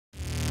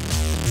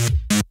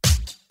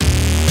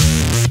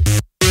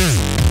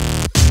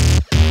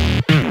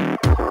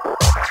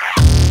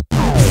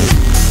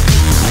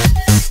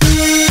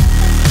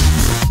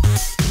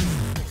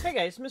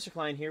Mr.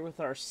 Klein here with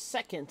our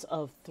second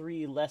of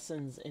 3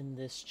 lessons in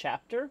this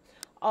chapter.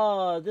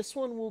 This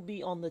one will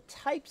be on the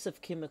types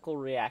of chemical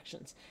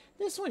reactions.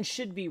 This one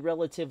should be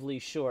relatively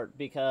short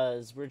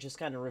because we're just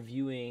kind of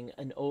reviewing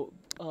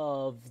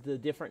of the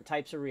different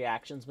types of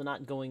reactions, but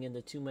not going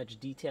into too much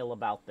detail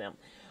about them.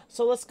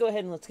 So let's go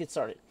ahead and let's get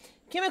started.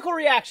 Chemical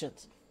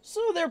reactions.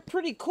 So they're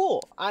pretty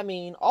cool. I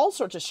mean, all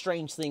sorts of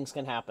strange things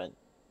can happen.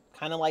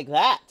 Kind of like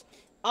that.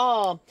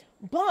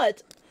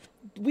 But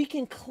we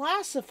can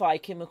classify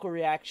chemical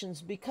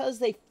reactions because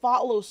they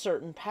follow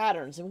certain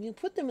patterns, and we can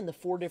put them into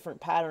 4 different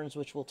patterns,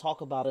 which we'll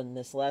talk about in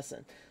this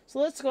lesson. So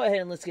let's go ahead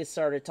and let's get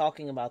started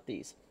talking about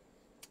these.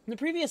 In the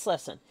previous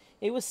lesson,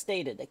 it was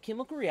stated that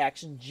chemical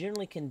reactions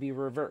generally can be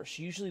reversed,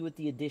 usually with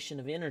the addition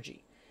of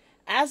energy.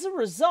 As a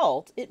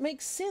result, it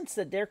makes sense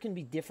that there can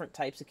be different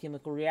types of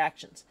chemical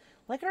reactions.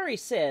 Like I already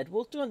said,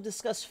 we'll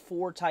discuss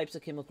 4 types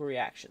of chemical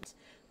reactions: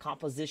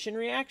 composition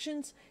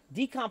reactions,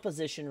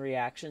 decomposition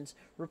reactions,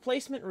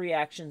 replacement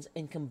reactions,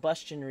 and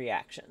combustion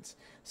reactions.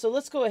 So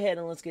let's go ahead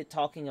and let's get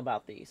talking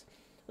about these.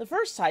 The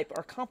first type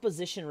are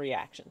composition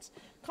reactions.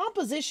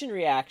 Composition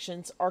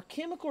reactions are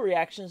chemical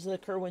reactions that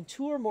occur when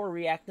 2 or more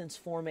reactants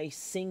form a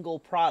single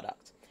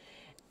product.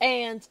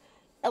 And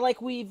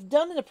like we've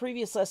done in the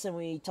previous lesson,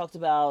 we talked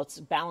about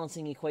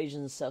balancing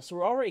equations and stuff, so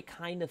we're already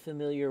kind of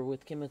familiar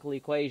with chemical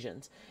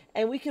equations.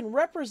 And we can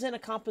represent a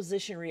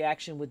composition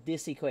reaction with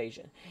this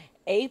equation.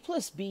 A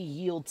plus B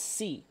yields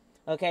C,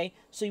 okay?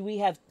 So we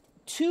have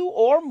 2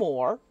 or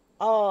more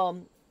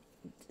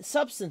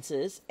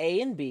substances,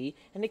 A and B,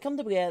 and they come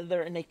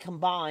together and they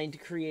combine to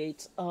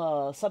create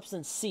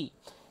substance C.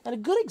 And a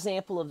good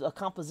example of a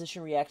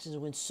composition reaction is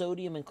when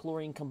sodium and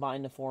chlorine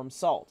combine to form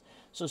salt.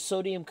 So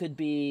sodium could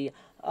be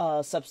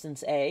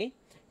substance A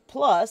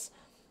plus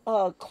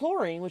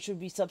chlorine, which would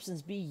be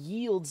substance B,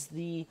 yields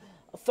the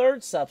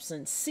third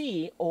substance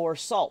C, or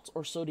salt,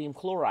 or sodium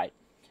chloride.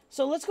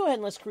 So let's go ahead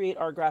and let's create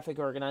our graphic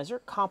organizer.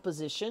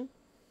 Composition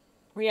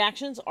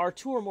reactions are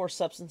 2 or more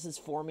substances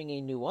forming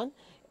a new one.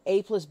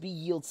 A plus B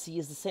yields C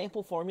is the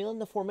sample formula,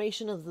 and the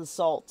formation of the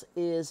salt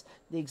is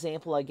the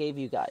example I gave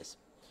you guys.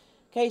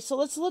 Okay, so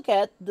let's look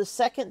at the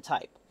second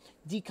type,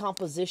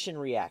 decomposition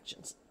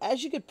reactions.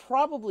 As you could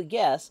probably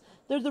guess,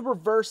 they're the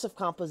reverse of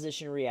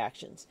composition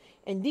reactions.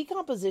 In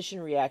decomposition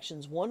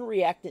reactions, one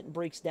reactant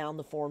breaks down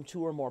to form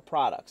 2 or more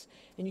products.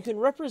 And you can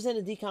represent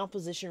a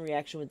decomposition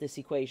reaction with this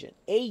equation.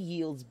 A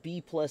yields B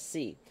plus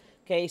C.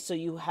 Okay, so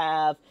you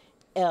have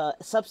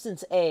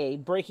substance A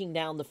breaking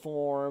down to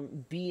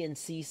form B and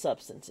C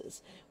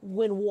substances.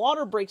 When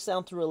water breaks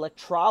down through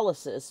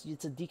electrolysis,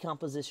 it's a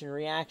decomposition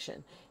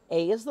reaction.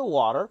 A is the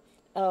water.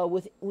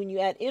 When you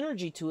add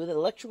energy to it, the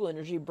electrical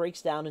energy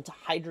breaks down into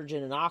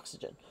hydrogen and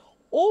oxygen.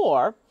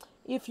 Or,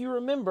 if you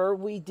remember,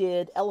 we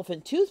did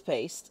elephant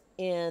toothpaste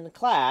in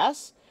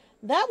class.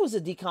 That was a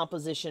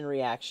decomposition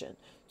reaction.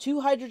 2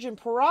 hydrogen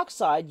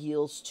peroxide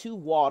yields 2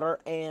 water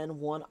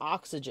and 1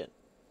 oxygen.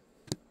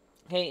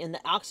 Okay, and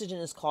the oxygen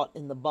is caught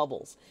in the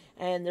bubbles.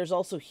 And there's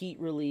also heat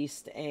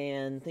released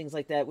and things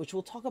like that, which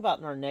we'll talk about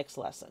in our next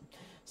lesson.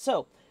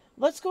 So,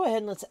 let's go ahead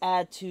and let's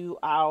add to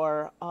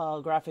our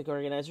graphic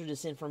organizer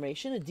this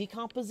information, a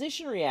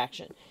decomposition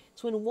reaction.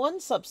 It's when one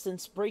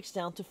substance breaks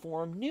down to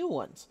form new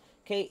ones.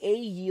 Okay, A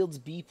yields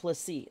B plus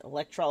C.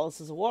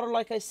 Electrolysis of water,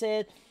 like I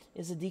said,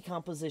 is a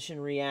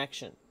decomposition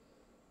reaction.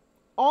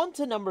 On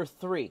to number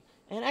 3,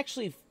 and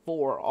actually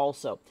 4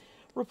 also.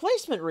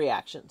 Replacement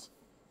reactions.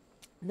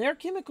 They're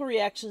chemical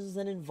reactions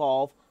that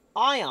involve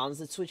ions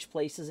that switch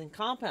places in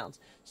compounds.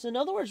 So in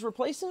other words,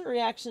 replacement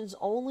reactions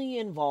only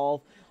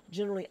involve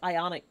generally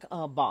ionic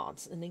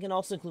bonds, and they can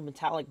also include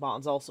metallic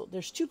bonds also.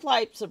 There's 2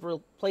 types of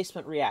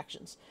replacement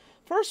reactions.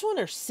 First one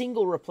are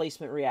single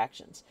replacement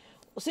reactions.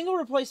 Single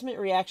replacement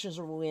reactions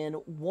are when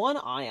one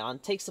ion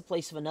takes the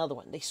place of another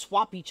one. They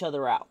swap each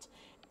other out.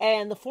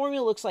 And the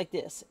formula looks like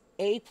this.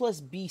 A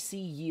plus BC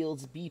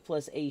yields B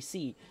plus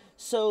AC.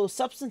 So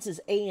substances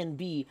A and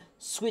B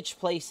switch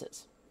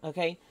places.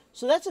 Okay,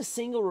 so that's a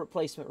single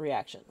replacement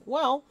reaction.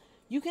 Well,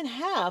 you can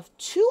have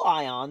 2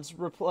 ions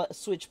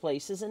switch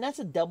places, and that's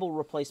a double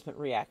replacement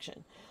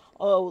reaction.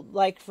 Oh,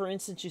 like for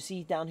instance, you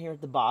see down here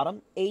at the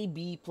bottom,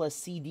 AB plus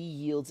CD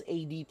yields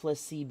AD plus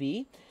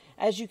CB.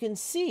 As you can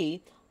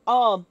see,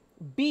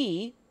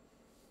 B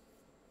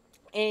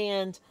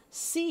and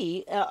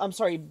B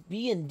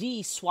and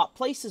D swap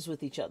places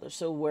with each other.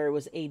 So where it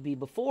was AB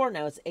before,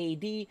 now it's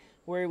AD.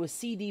 Where it was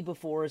CD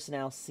before, it's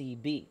now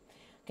CB.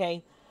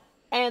 Okay.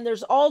 And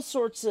there's all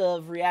sorts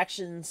of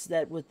reactions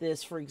that with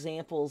this for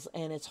examples,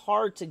 and it's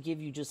hard to give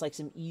you just like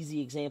some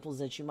easy examples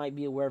that you might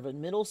be aware of in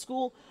middle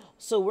school.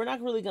 So we're not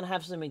really going to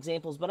have some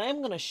examples, but I am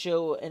going to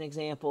show an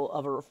example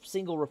of a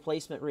single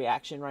replacement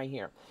reaction right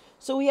here.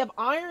 So we have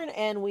iron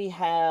and we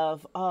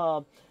have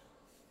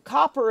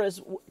copper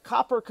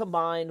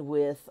combined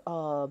with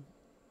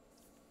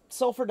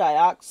sulfuric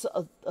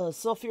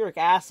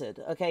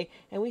acid, okay?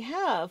 And we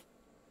have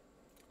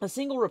a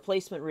single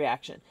replacement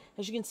reaction.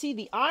 As you can see,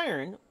 the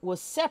iron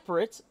was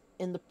separate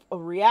in the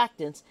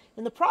reactants.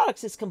 In the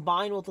products, it's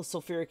combined with the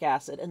sulfuric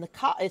acid, and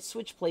it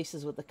switched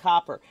places with the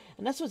copper.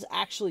 And that's what's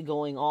actually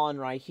going on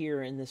right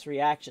here in this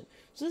reaction.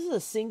 So this is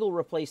a single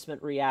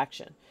replacement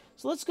reaction.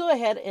 So let's go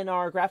ahead in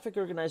our graphic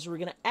organizer. We're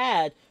going to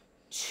add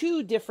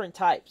two different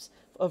types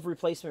of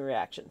replacement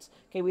reactions.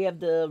 Okay, we have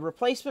the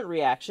replacement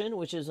reaction,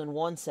 which is in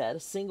one set, a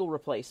single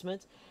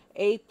replacement.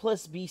 A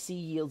plus BC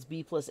yields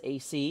B plus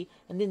AC,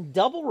 and then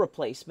double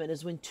replacement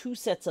is when two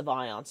sets of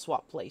ions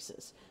swap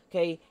places.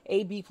 Okay,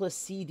 AB plus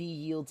CD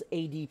yields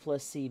AD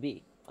plus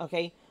CB.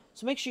 Okay,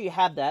 so make sure you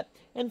have that.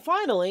 And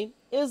finally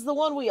is the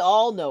one we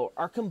all know,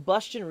 our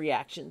combustion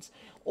reactions,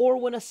 or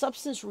when a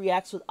substance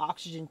reacts with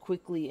oxygen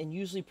quickly and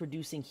usually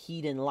producing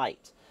heat and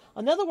light.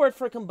 Another word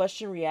for a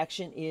combustion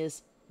reaction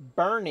is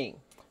burning.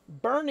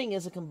 Burning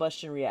is a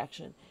combustion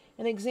reaction.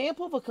 An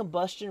example of a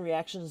combustion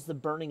reaction is the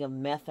burning of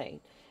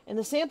methane. And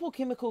the sample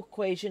chemical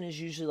equation is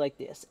usually like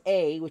this.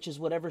 A, which is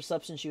whatever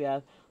substance you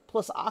have,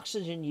 plus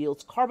oxygen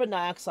yields carbon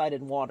dioxide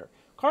and water.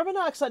 Carbon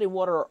dioxide and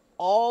water are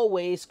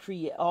always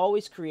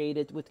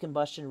created with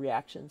combustion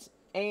reactions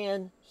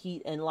and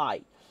heat and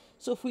light.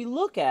 So if we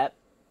look at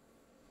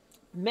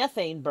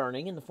methane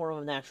burning in the form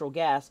of natural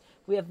gas,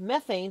 we have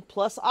methane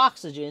plus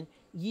oxygen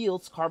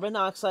yields carbon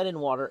dioxide and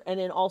water, and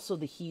then also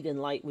the heat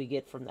and light we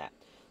get from that.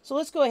 So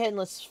let's go ahead and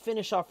let's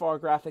finish off our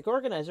graphic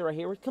organizer right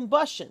here with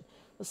combustion.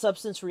 The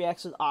substance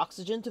reacts with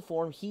oxygen to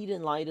form heat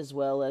and light as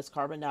well as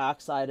carbon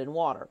dioxide and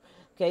water.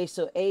 Okay,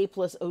 so A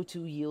plus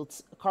O2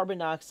 yields carbon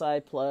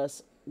dioxide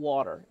plus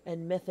water,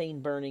 and methane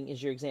burning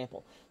is your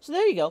example. So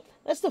there you go.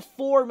 That's the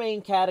four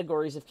main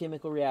categories of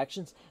chemical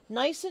reactions.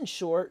 Nice and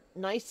short,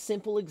 nice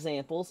simple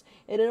examples,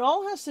 and it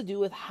all has to do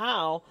with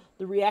how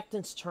the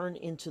reactants turn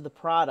into the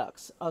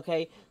products.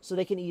 Okay, so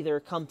they can either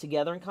come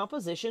together in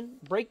composition,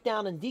 break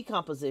down in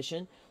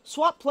decomposition,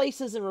 swap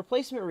places in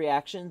replacement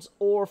reactions,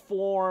 or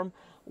form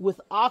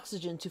with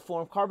oxygen to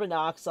form carbon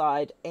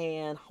dioxide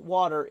and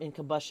water in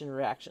combustion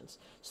reactions.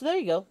 So there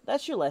you go.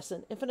 That's your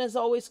lesson. If, and as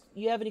always,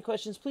 you have any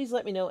questions, please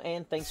let me know,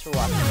 and thanks for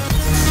watching.